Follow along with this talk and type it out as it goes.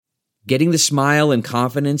Getting the smile and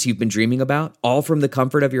confidence you've been dreaming about, all from the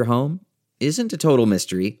comfort of your home, isn't a total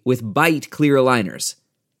mystery with Byte clear aligners.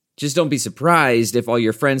 Just don't be surprised if all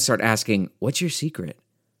your friends start asking, "What's your secret?"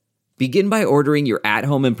 Begin by ordering your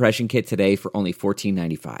at-home impression kit today for only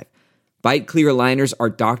 $14.95. Byte clear aligners are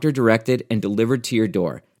doctor-directed and delivered to your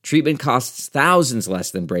door. Treatment costs thousands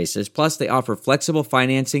less than braces, plus they offer flexible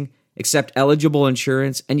financing, accept eligible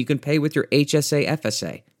insurance, and you can pay with your HSA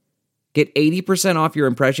FSA. Get 80% off your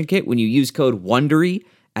impression kit when you use code WONDERY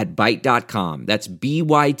at Byte.com. That's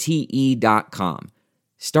BYTE.com.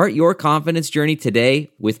 Start your confidence journey today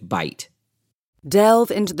with Byte.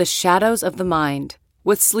 Delve into the shadows of the mind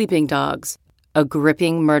with Sleeping Dogs, a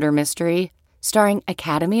gripping murder mystery starring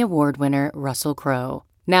Academy Award winner Russell Crowe.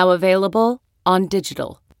 Now available on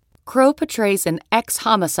digital. Crowe portrays an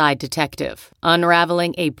ex-homicide detective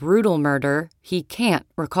unraveling a brutal murder he can't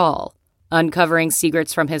recall. Uncovering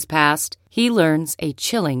secrets from his past, he learns a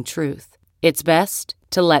chilling truth. It's best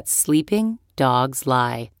to let sleeping dogs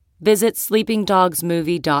lie. Visit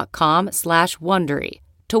sleepingdogsmovie.com/Wondery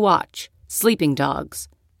to watch Sleeping Dogs,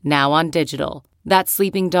 now on digital. That's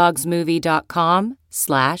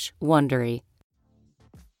sleepingdogsmovie.com/Wondery.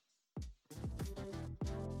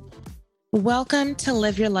 Welcome to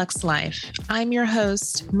Live Your Lux Life. I'm your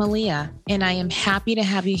host, Malia, and I am happy to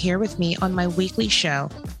have you here with me on my weekly show,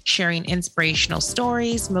 sharing inspirational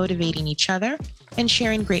stories, motivating each other, and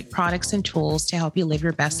sharing great products and tools to help you live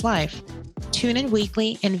your best life. Tune in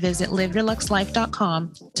weekly and visit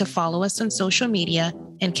liveyourluxlife.com to follow us on social media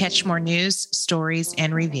and catch more news, stories,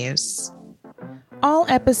 and reviews. All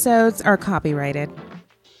episodes are copyrighted.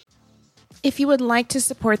 If you would like to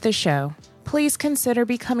support the show, please consider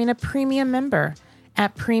becoming a premium member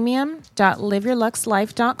at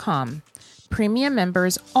premium.liveyourluxlife.com. Premium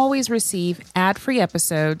members always receive ad-free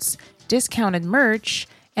episodes, discounted merch,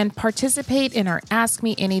 and participate in our Ask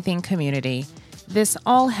Me Anything community. This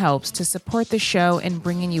all helps to support the show in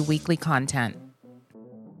bringing you weekly content.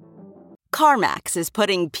 CarMax is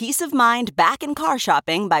putting peace of mind back in car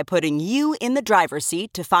shopping by putting you in the driver's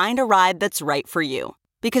seat to find a ride that's right for you.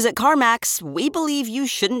 Because at CarMax, we believe you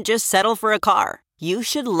shouldn't just settle for a car. You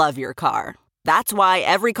should love your car. That's why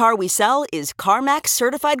every car we sell is CarMax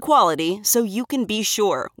certified quality, so you can be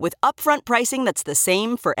sure with upfront pricing that's the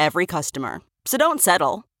same for every customer. So don't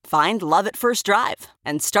settle. Find love at first drive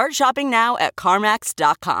and start shopping now at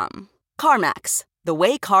CarMax.com. CarMax, the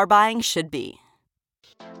way car buying should be.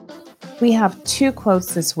 We have 2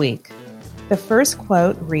 quotes this week. The first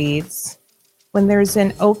quote reads, "When there's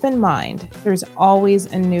an open mind, there's always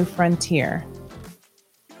a new frontier."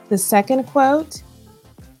 The second quote,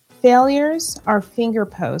 "Failures are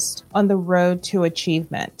fingerposts on the road to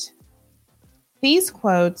achievement." These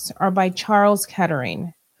quotes are by Charles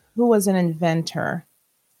Kettering, who was an inventor.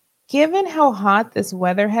 Given how hot this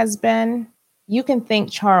weather has been, you can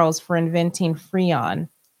thank Charles for inventing Freon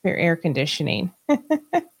for air conditioning.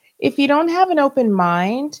 If you don't have an open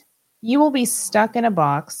mind, you will be stuck in a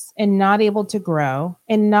box and not able to grow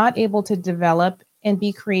and not able to develop and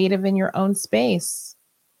be creative in your own space.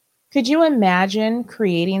 Could you imagine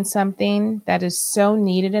creating something that is so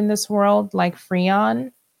needed in this world like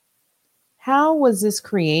Freon? How was this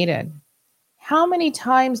created? How many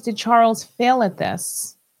times did Charles fail at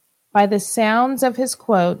this? By the sounds of his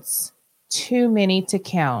quotes, too many to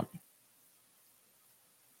count.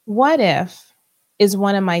 What if is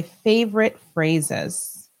one of my favorite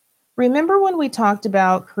phrases. Remember when we talked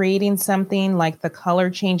about creating something like the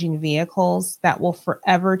color-changing vehicles that will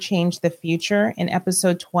forever change the future in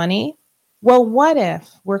episode 20? Well, what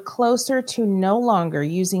if we're closer to no longer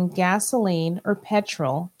using gasoline or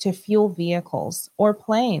petrol to fuel vehicles or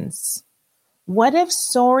planes? What if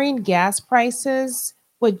soaring gas prices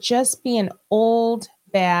would just be an old,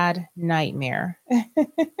 bad nightmare?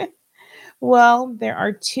 Well, there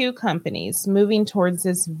are 2 companies moving towards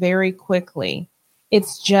this very quickly.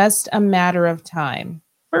 It's just a matter of time.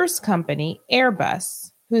 First company,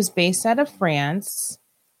 Airbus, who's based out of France.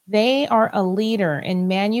 They are a leader in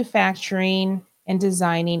manufacturing and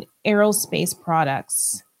designing aerospace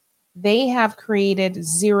products. They have created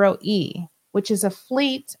Zero E, which is a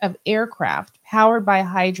fleet of aircraft powered by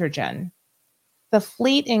hydrogen. The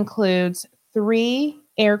fleet includes 3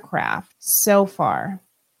 aircraft so far.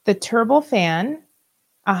 The turbofan,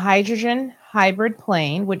 a hydrogen hybrid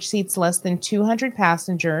plane, which seats less than 200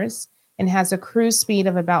 passengers and has a cruise speed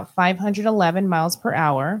of about 511 miles per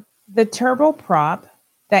hour. The turboprop,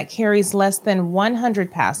 that carries less than 100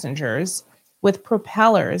 passengers with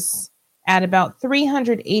propellers at about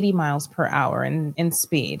 380 miles per hour in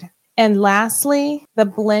speed. And lastly, the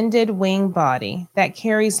blended wing body that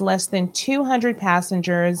carries less than 200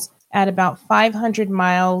 passengers at about 500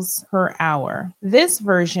 miles per hour. This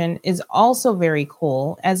version is also very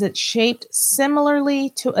cool as it's shaped similarly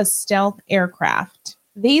to a stealth aircraft.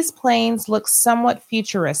 These planes look somewhat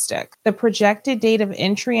futuristic. The projected date of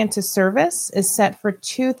entry into service is set for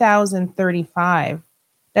 2035.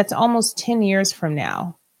 That's almost 10 years from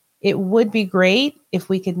now. It would be great if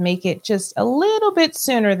we could make it just a little bit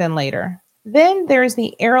sooner than later. Then there's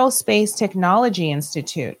the Aerospace Technology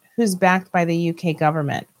Institute, who's backed by the UK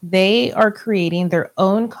government. They are creating their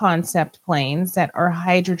own concept planes that are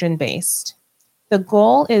hydrogen-based. The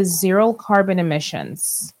goal is zero carbon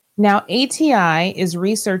emissions. Now, ATI is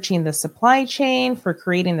researching the supply chain for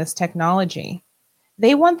creating this technology.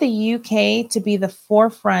 They want the UK to be the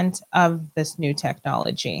forefront of this new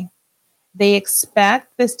technology. They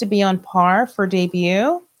expect this to be on par for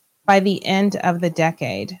debut by the end of the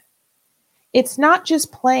decade. It's not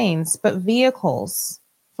just planes, but vehicles.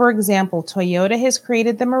 For example, Toyota has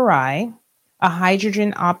created the Mirai, a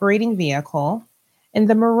hydrogen operating vehicle, and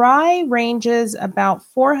the Mirai ranges about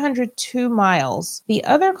 402 miles. The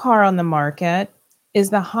other car on the market is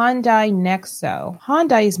the Hyundai Nexo.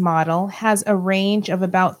 Hyundai's model has a range of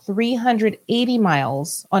about 380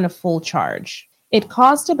 miles on a full charge. It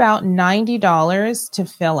costs about $90 to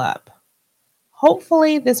fill up.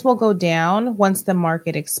 Hopefully, this will go down once the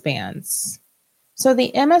market expands. So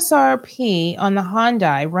the MSRP on the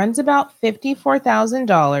Hyundai runs about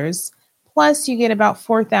 $54,000, plus you get about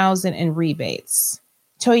 $4,000 in rebates.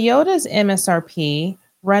 Toyota's MSRP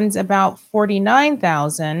runs about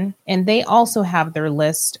 $49,000, and they also have their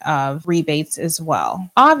list of rebates as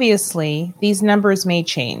well. Obviously, these numbers may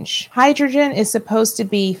change. Hydrogen is supposed to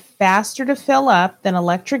be faster to fill up than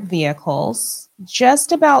electric vehicles.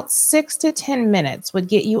 Just about 6 to 10 minutes would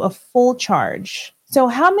get you a full charge. So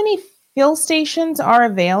how many fuel stations are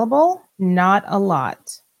available? Not a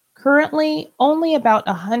lot. Currently, only about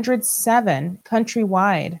 107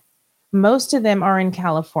 countrywide. Most of them are in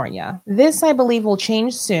California. This, I believe, will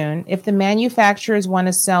change soon if the manufacturers want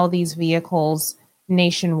to sell these vehicles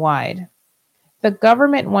nationwide. The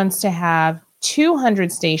government wants to have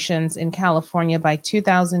 200 stations in California by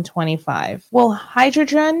 2025. Will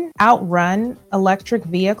hydrogen outrun electric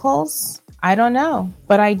vehicles? I don't know.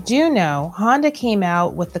 But I do know Honda came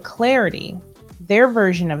out with the Clarity, their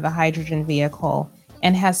version of the hydrogen vehicle,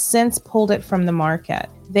 and has since pulled it from the market.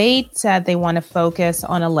 They said they want to focus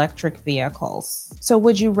on electric vehicles. So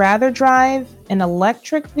would you rather drive an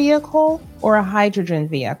electric vehicle or a hydrogen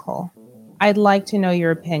vehicle? I'd like to know your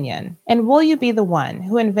opinion. And will you be the one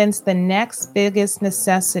who invents the next biggest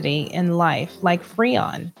necessity in life, like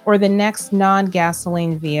Freon, or the next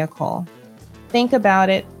non-gasoline vehicle? Think about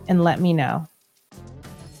it and let me know.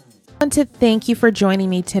 I want to thank you for joining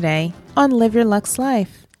me today on Live Your Lux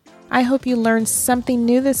Life. I hope you learned something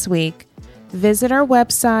new this week. Visit our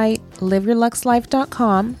website,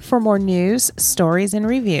 liveyourluxlife.com, for more news, stories, and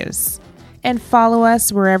reviews. And follow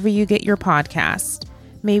us wherever you get your podcast.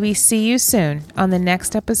 May we see you soon on the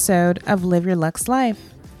next episode of Live Your Lux Life.